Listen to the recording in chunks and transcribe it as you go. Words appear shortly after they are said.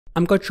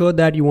I'm quite sure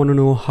that you want to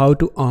know how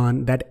to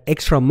earn that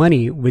extra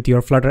money with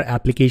your Flutter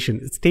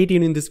application. Stay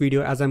tuned in this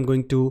video as I'm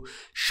going to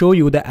show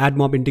you the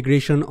AdMob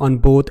integration on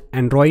both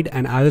Android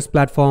and iOS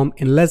platform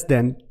in less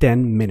than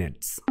 10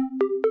 minutes.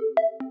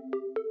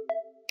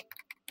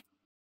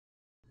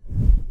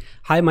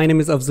 Hi, my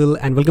name is Afzal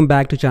and welcome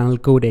back to channel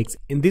CodeX.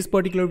 In this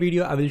particular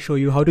video, I will show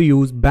you how to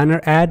use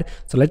BannerAd.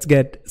 So let's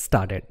get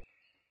started.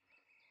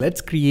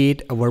 Let's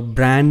create our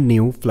brand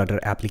new Flutter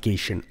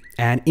application.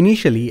 And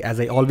initially, as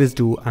I always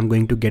do, I'm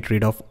going to get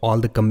rid of all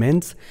the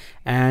comments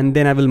and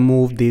then I will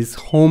move this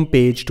home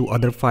page to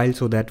other files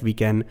so that we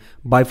can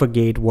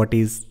bifurcate what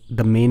is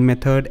the main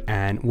method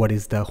and what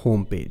is the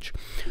home page.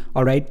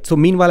 All right. So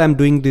meanwhile, I'm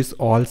doing this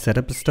all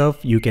setup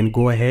stuff. You can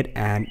go ahead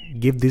and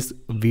give this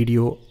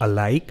video a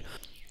like.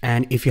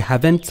 And if you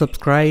haven't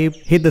subscribed,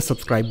 hit the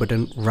subscribe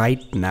button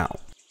right now.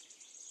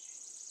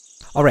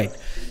 All right,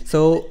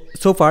 so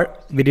far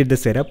we did the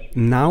setup.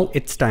 Now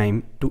it's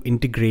time to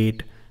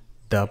integrate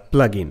the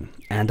plugin,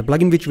 and the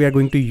plugin which we are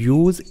going to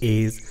use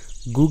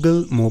is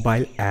Google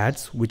Mobile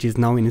Ads, which is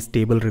now in a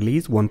stable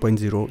release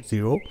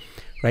 1.00,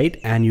 right?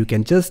 And you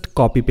can just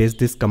copy paste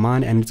this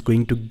command and it's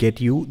going to get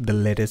you the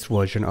latest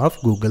version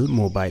of Google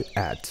Mobile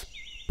Ads.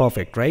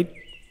 Perfect, right?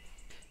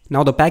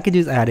 Now the package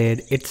is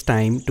added, it's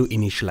time to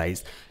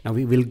initialize. Now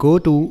we will go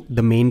to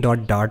the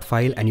main.dart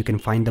file and you can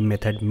find the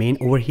method main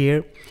over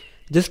here.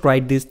 Just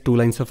write these 2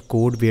 lines of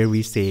code where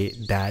we say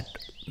that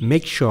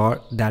make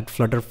sure that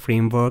Flutter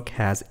framework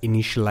has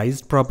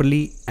initialized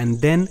properly and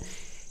then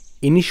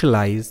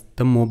initialize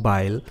the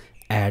mobile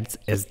ads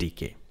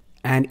SDK.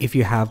 And if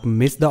you have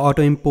missed the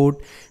auto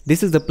import,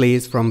 this is the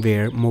place from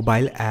where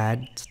mobile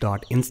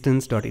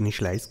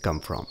ads.instance.initialize come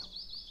from.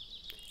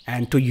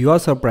 And to your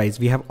surprise,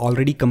 we have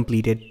already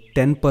completed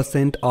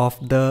 10% of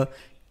the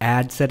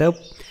ad setup.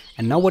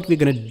 And now what we're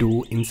going to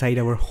do inside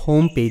our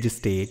home page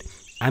state,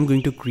 I'm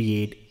going to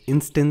create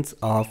instance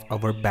of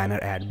our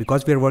BannerAd.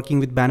 Because we are working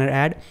with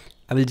BannerAd,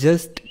 I will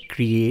just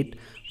create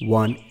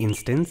one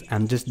instance.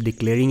 I'm just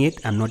declaring it.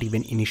 I'm not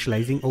even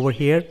initializing over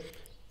here.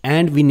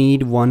 And we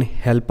need one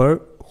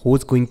helper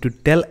who's going to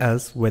tell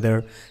us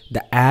whether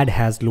the ad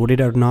has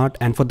loaded or not.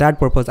 And for that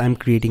purpose, I'm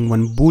creating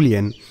one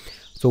boolean.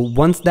 So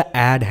once the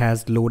ad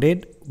has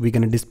loaded, we're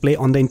going to display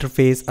on the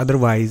interface.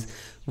 Otherwise,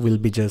 we'll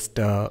be just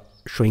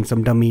showing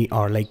some dummy,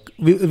 or like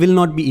we will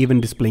not be even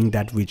displaying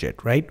that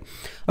widget, right?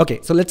 Okay,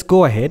 so let's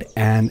go ahead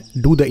and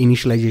do the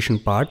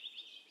initialization part.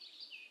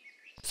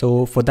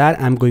 So for that,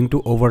 I'm going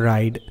to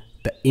override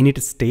the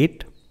init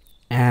state.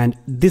 And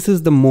this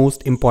is the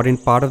most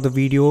important part of the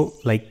video.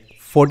 Like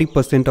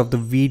 40% of the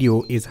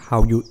video is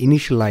how you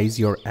initialize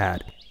your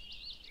ad.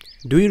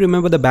 Do you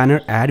remember the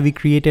banner ad we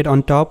created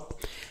on top?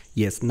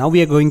 Yes, now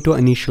we are going to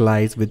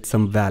initialize with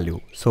some value.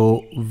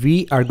 So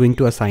we are going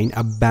to assign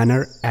a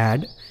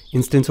BannerAd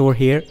instance over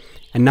here,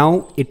 and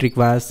now it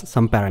requires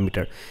some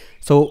parameter.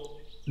 So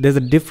there's a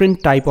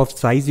different type of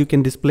size you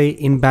can display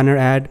in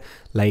BannerAd,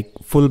 like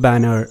full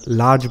banner,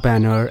 large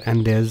banner,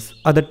 and there's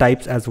other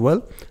types as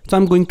well. So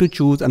I'm going to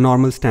choose a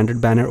normal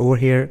standard banner over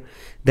here.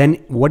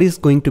 Then what is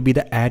going to be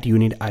the ad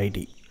unit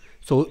ID?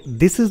 So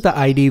this is the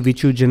ID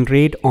which you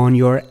generate on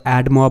your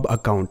AdMob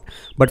account.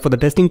 But for the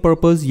testing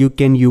purpose, you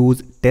can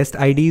use test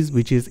IDs,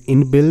 which is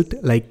inbuilt.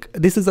 Like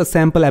this is a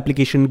sample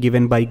application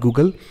given by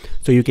Google.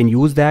 So you can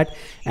use that.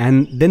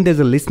 And then there's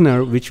a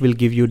listener, which will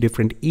give you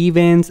different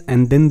events.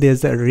 And then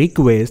there's a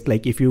request,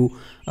 like if you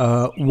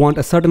want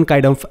a certain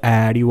kind of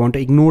ad, you want to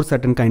ignore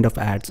certain kind of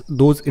ads,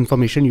 those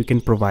information you can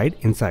provide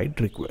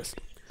inside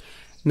request.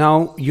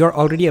 Now you're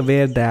already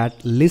aware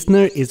that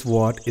listener is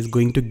what is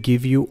going to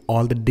give you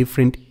all the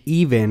different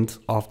events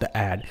of the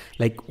ad.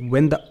 Like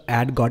when the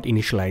ad got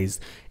initialized,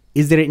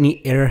 is there any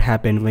error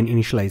happened when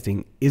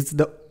initializing? Is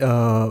the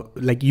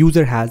like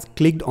user has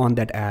clicked on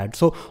that ad?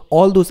 So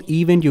all those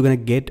events you're gonna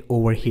get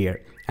over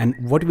here. And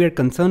what we are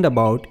concerned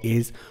about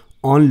is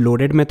on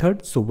loaded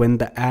method. So when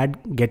the ad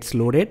gets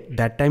loaded,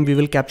 that time we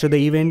will capture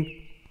the event.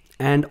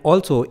 And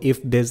also if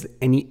there's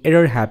any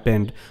error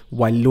happened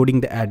while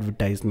loading the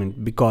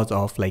advertisement because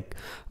of like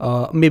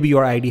maybe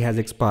your ID has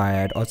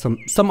expired or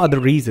some other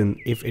reason,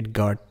 if it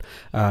got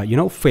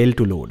failed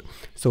to load.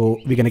 So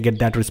we're gonna get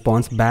that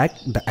response back,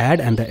 the ad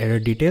and the error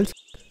details.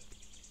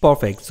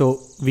 Perfect. So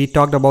we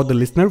talked about the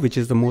listener, which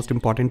is the most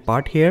important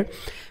part here.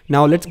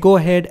 Now let's go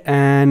ahead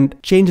and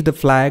change the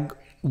flag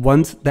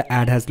once the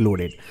ad has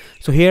loaded.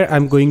 So here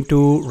I'm going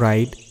to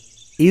write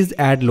is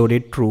ad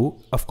loaded true.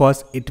 Of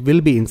course, it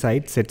will be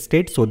inside set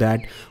state so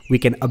that we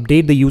can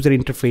update the user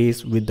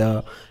interface with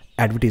the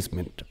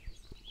advertisement.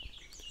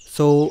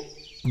 So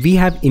we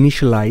have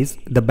initialized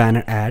the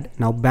banner ad.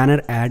 Now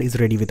banner ad is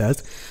ready with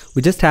us.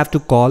 We just have to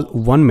call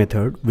one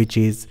method, which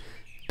is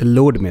the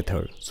load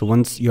method. So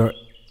once your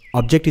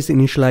object is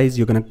initialized,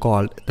 you're going to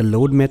call the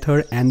load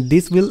method, and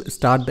this will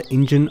start the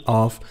engine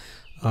of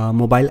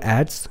mobile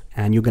ads,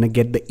 and you're going to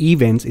get the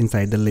events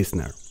inside the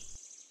listener.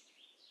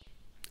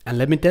 And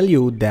let me tell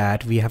you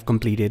that we have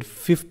completed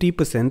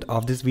 50%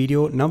 of this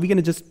video. Now we're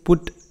gonna just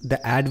put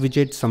the ad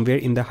widget somewhere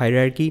in the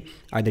hierarchy.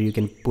 Either you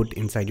can put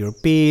inside your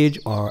page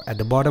or at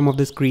the bottom of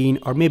the screen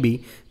or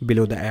maybe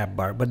below the app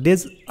bar. But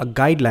there's a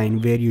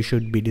guideline where you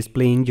should be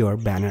displaying your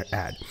banner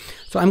ad.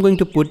 So I'm going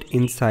to put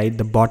inside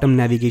the bottom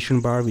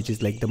navigation bar, which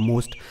is like the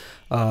most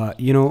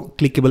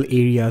clickable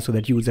area so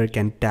that user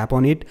can tap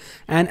on it,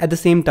 and at the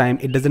same time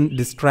it doesn't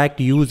distract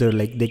user,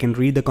 like they can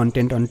read the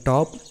content on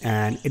top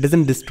and it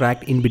doesn't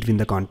distract in between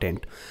the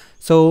content.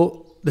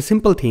 So the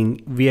simple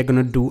thing, we are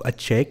gonna do a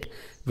check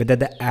whether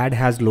the ad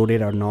has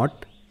loaded or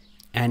not,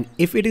 and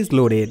if it is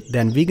loaded,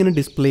 then we're gonna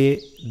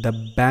display the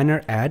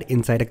banner ad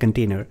inside a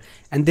container.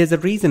 And there's a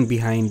reason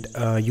behind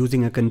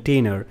using a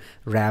container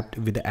wrapped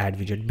with the ad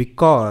widget,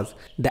 because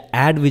the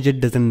ad widget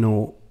doesn't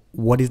know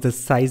what is the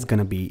size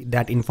gonna be.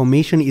 That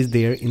information is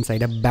there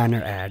inside a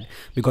banner ad,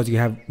 because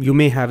you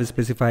may have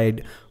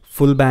specified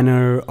full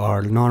banner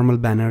or normal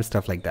banner,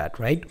 stuff like that,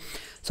 right?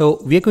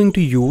 So we are going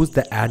to use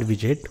the ad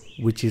widget,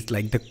 which is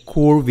like the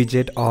core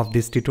widget of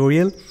this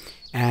tutorial,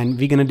 and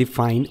we're gonna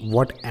define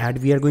what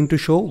ad we are going to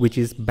show, which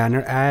is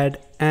banner ad,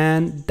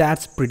 and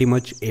that's pretty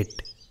much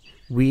it.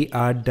 We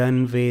are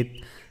done with,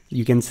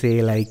 you can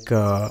say, like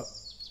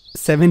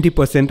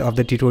 70% of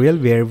the tutorial,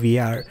 where we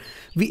are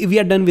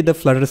done with the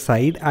Flutter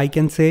side, I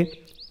can say.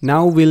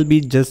 Now we'll be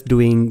just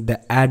doing the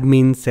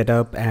admin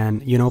setup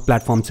and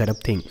platform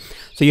setup thing.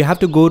 So you have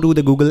to go to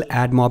the Google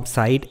AdMob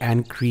site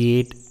and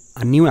create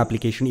a new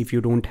application if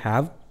you don't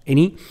have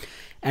any.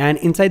 And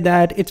inside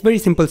that, it's very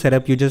simple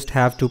setup. You just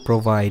have to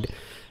provide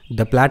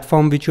the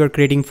platform which you are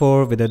creating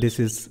for, whether this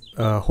is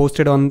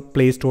hosted on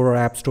Play Store or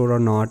App Store or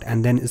not,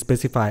 and then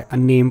specify a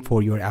name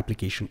for your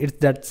application. It's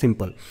that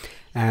simple.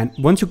 And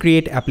once you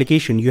create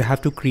application, you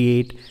have to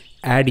create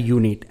ad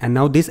unit, and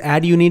now this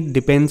ad unit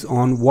depends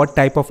on what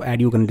type of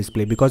ad you're going to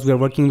display, because we are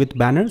working with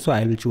banner. So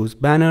I will choose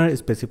banner,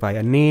 specify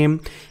a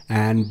name,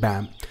 and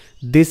bam,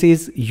 this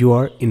is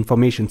your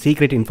information,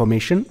 secret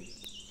information.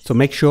 So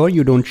make sure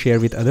you don't share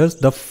with others.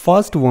 The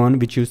first one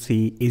which you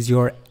see is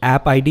your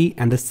app ID,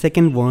 and the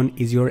second one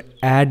is your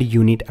ad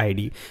unit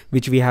ID,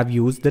 which we have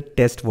used the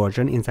test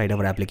version inside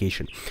our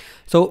application.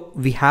 So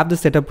we have the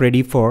setup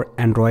ready for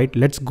Android.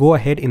 Let's go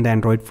ahead in the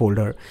Android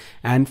folder,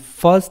 and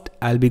first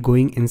I'll be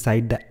going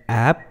inside the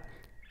app,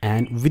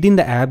 and within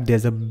the app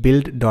there's a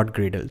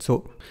build.gradle.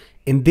 So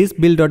in this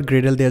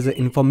build.gradle there's an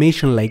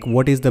information like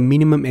what is the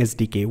minimum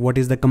SDK, what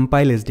is the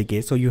compile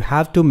SDK. So you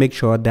have to make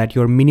sure that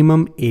your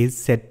minimum is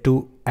set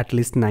to at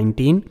least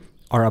 19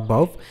 or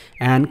above,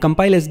 and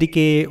compile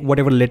SDK,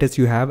 whatever latest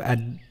you have. At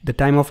the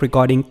time of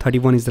recording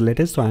 31 is the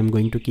latest, so I'm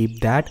going to keep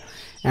that.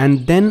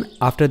 And then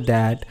after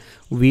that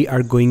we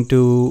are going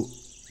to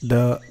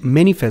the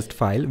manifest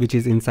file, which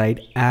is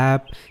inside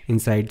app,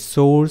 inside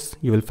source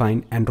you will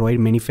find Android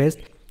manifest.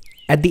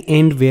 At the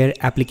end where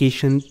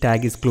application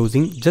tag is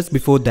closing, just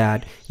before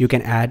that you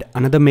can add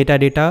another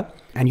metadata,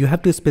 and you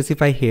have to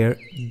specify here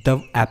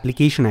the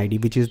application ID,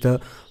 which is the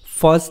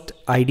first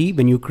ID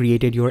when you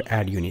created your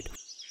ad unit.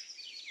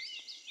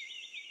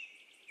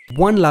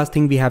 One last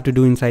thing we have to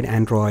do inside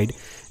Android,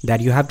 that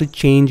you have to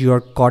change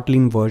your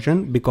Kotlin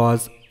version,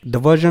 because the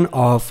version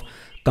of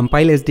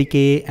compile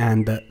SDK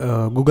and the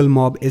Google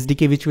Mob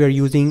SDK which we are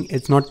using,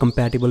 it's not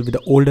compatible with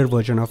the older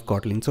version of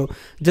Kotlin. So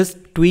just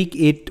tweak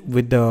it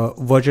with the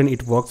version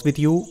it works with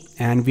you,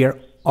 and we are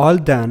all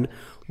done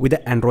with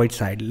the Android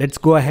side. Let's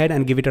go ahead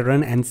and give it a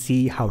run and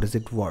see how does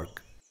it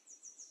work.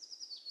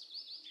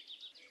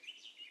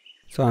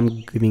 So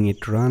I'm giving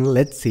it a run.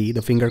 Let's see,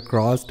 the finger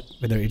crossed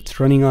whether it's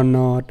running or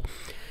not.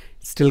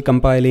 Still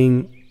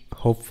compiling.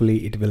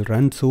 Hopefully it will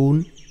run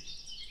soon.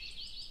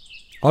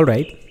 All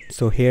right,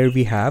 so here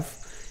we have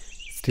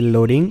still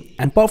loading,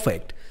 and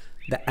perfect,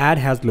 the ad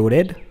has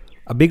loaded.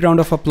 A big round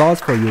of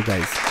applause for you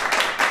guys.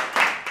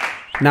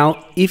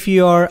 Now if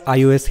you're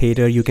iOS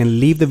hater, you can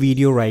leave the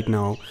video right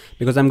now,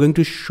 because I'm going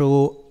to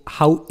show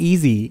how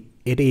easy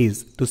it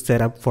is to set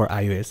up for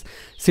iOS.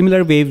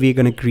 Similar way, we're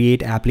going to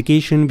create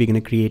application, we're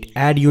going to create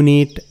ad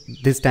unit.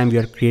 This time we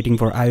are creating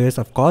for iOS,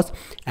 of course,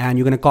 and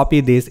you're going to copy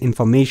this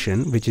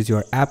information, which is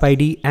your app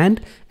ID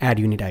and ad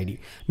unit ID.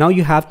 Now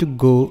you have to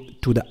go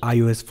to the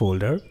iOS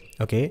folder,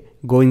 okay,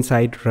 go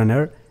inside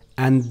runner,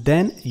 and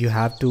then you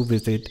have to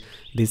visit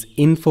this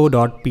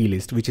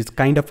info.plist, which is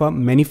kind of a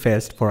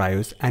manifest for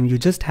iOS, and you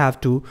just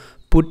have to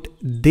put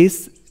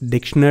this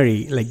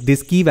dictionary, like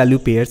this key value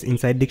pairs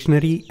inside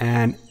dictionary,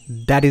 and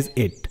that is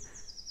it.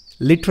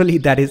 Literally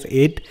that is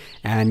it.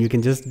 And you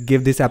can just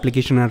give this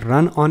application a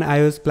run on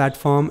iOS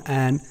platform,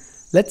 and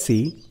let's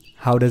see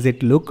how does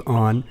it look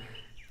on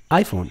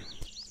iPhone,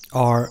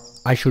 or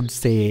I should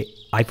say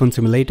iPhone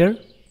simulator.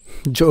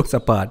 Jokes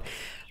apart,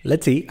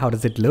 let's see how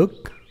does it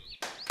look.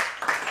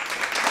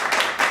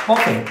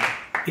 Okay,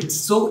 it's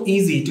so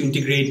easy to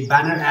integrate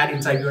banner ad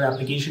inside your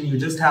application. You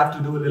just have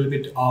to do a little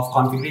bit of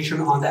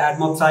configuration on the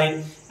AdMob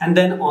side and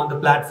then on the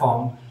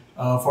platform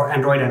for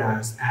Android and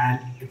iOS, and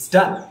it's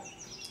done.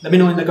 Let me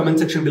know in the comment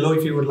section below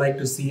if you would like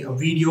to see a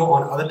video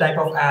on other type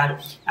of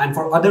ad. And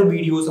for other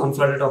videos on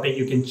Flutter topic,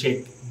 you can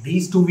check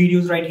these 2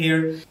 videos right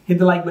here. Hit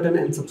the like button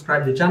and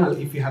subscribe to the channel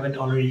if you haven't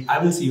already.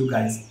 I will see you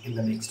guys in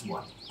the next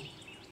one.